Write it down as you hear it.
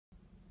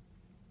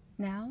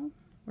Now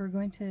we're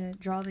going to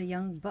draw the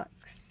young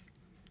bucks.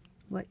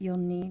 What you'll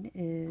need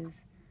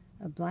is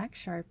a black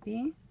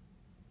Sharpie.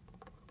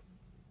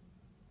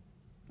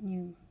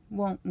 You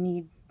won't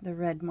need the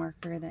red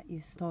marker that you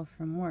stole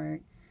from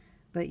work,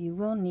 but you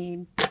will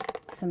need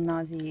some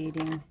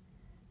nauseating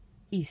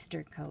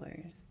Easter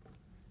colors.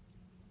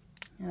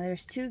 Now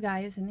there's two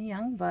guys in the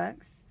Young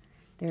Bucks.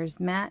 There's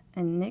Matt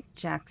and Nick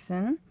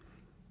Jackson.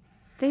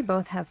 They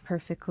both have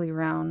perfectly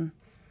round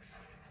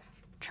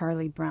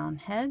Charlie Brown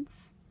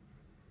heads.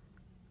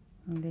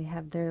 And they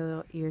have their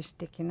little ears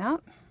sticking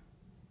out.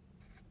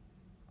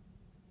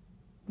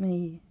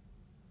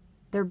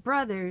 They're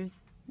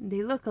brothers.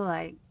 They look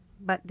alike,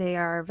 but they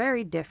are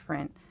very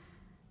different.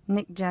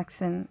 Nick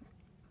Jackson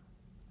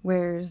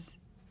wears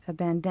a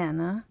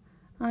bandana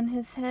on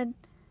his head,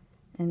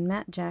 and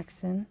Matt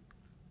Jackson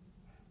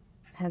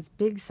has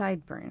big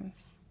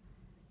sideburns.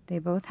 They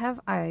both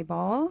have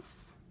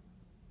eyeballs,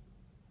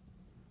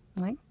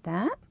 like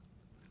that.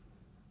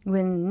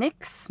 When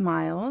Nick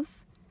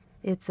smiles,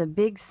 it's a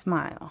big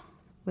smile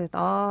with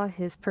all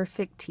his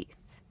perfect teeth.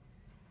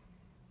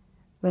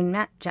 When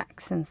Matt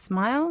Jackson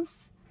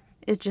smiles,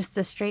 it's just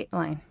a straight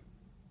line,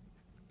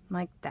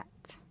 like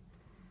that.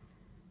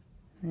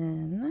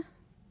 Then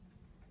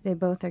they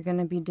both are going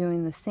to be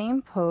doing the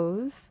same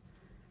pose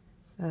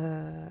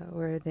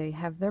where they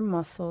have their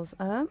muscles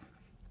up.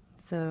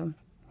 So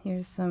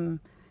here's some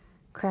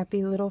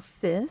crappy little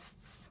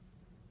fists.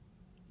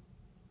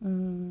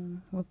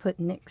 We'll put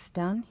Nick's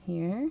down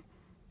here,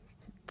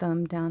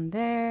 thumb down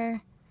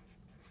there,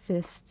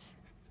 fist,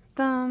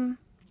 thumb.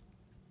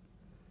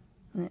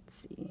 Let's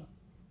see.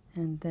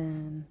 And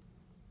then,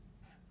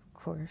 of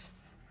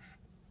course,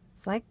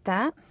 it's like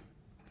that.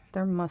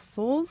 Their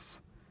muscles.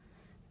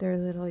 Their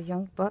little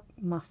young buck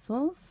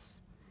muscles.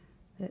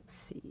 Let's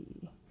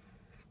see.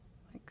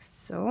 Like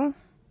so.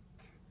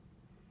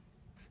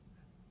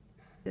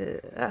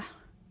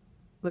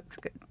 Looks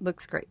good.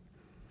 Looks great.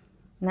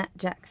 Matt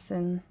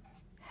Jackson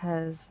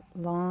has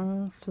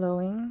long,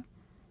 flowing,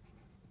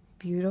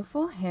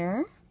 beautiful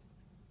hair.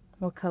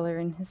 We'll color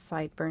in his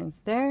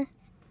sideburns there.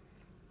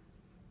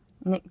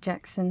 Nick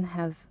Jackson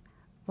has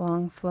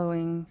long,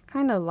 flowing,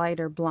 kind of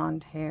lighter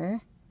blonde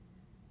hair.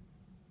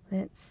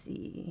 Let's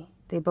see.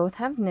 They both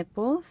have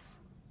nipples,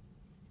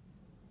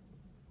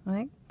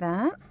 like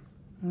that,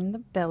 and the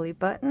belly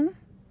button,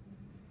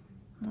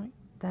 like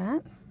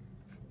that.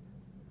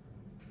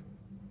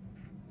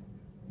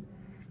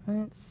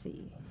 Let's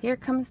see. Here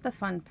comes the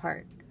fun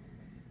part.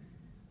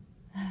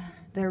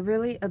 They're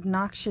really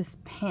obnoxious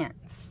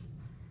pants.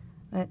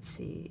 Let's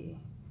see.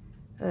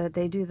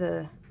 They do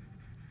the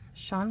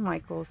Shawn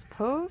Michaels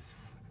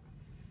pose,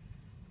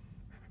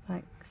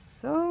 like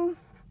so.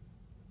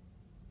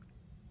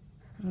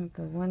 With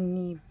the one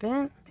knee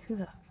bent. Who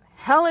the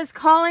hell is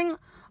calling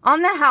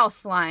on the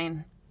house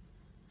line?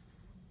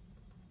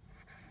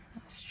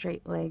 A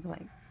straight leg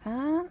like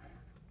that.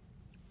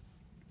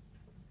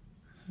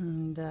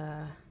 And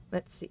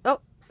let's see. Oh,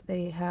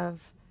 they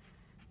have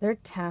their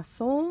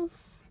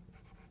tassels,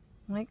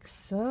 like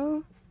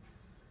so.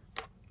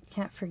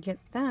 Can't forget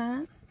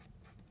that.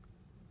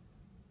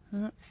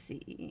 Let's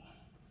see.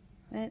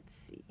 Let's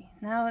see.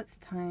 Now it's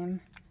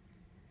time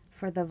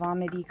for the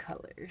vomity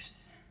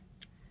colors.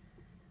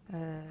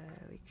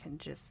 We can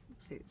just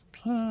do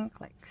pink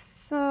like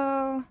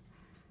so.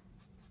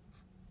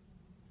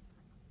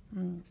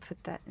 And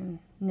put that in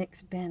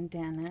Nick's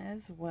bandana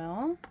as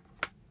well.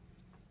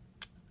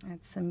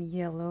 Add some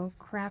yellow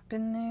crap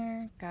in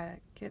there. Gotta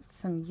get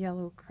some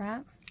yellow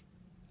crap.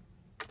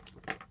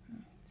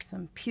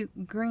 Some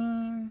puke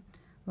green,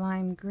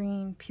 lime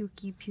green,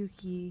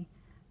 pukey,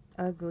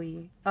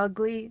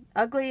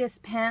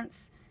 ugliest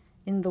pants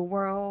in the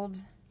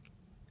world.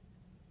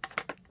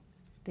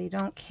 They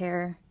don't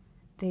care.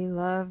 They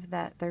love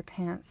that their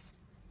pants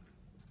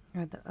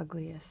are the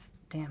ugliest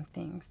damn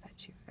things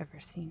that you've ever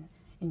seen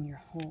in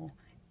your whole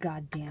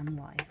goddamn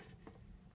life.